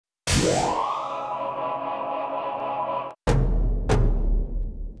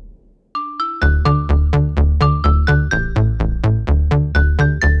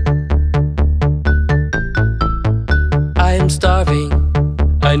I am starving,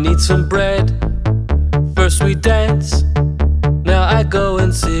 I need some bread. First we dance, now I go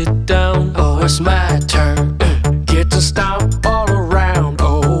and sit down. Oh, it's my turn, get to stomp all around.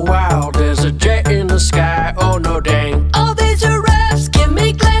 Oh wow, there's a jet in the sky, oh no dang. All these giraffes give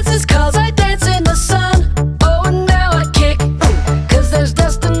me glances cause I dance in the sun. Oh, and now I kick, cause there's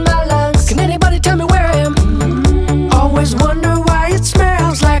dust in my lungs. Can anybody tell me where I am? Always wonder why it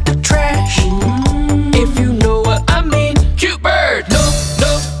smells like the trash. If you know what I mean, cute bird. No,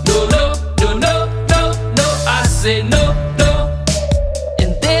 no, no, no, no, no, no, no. I say no, no.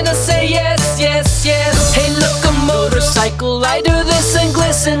 And then I say yes, yes, yes. Hey, look, a motorcycle. I do this and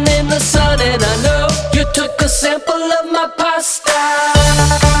glisten in the sun. And I know you took a sample of my pasta.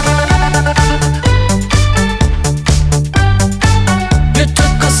 You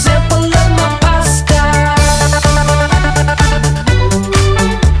took a sample of my pasta.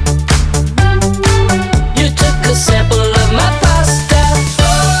 You took a sample of my pasta.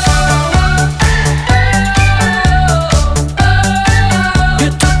 You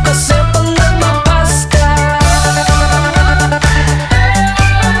took a sample of my pasta.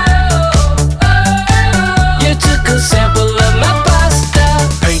 You took a sample of my pasta.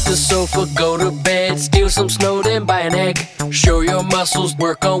 Paint the sofa, go to bed, steal some snow, then buy an egg. Show your muscles,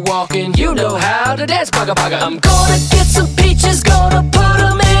 work on walking, you know how to dance, paga paga. I'm gonna get some peaches, gonna put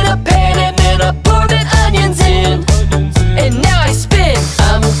them in a pan, and then I pour the onions in, and now I spin.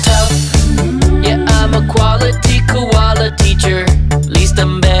 I'm tough, yeah, I'm a quality koala teacher. At least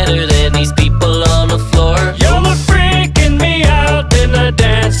I'm better than these people on the floor. You're freaking me out, and I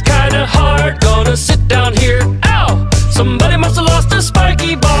dance kinda hard. Gonna sit down here, ow! Somebody must have lost a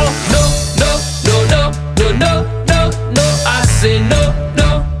spiky ball. No, no, no, no, no, no, no, no. I say no, no.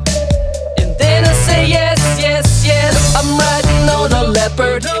 And then I say yes, yes, yes. I'm riding on a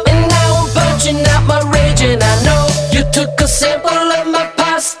leopard, and now I'm punching out my rage. And I know you took a sample of my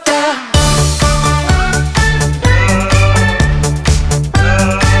pasta.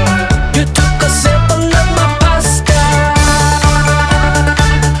 You took a sample of my pasta.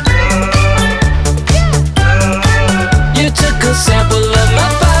 You took a sample of my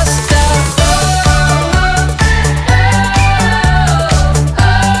pasta.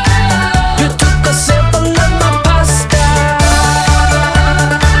 You took a sample of my pasta.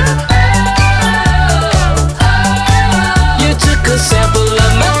 You took a sample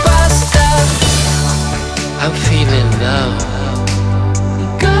of my pasta. I'm feeling low.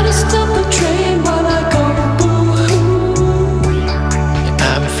 Gotta stop the train while I go boo-hoo.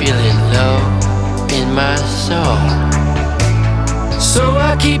 I'm feeling low in my soul, so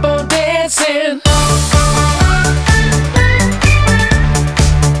I keep on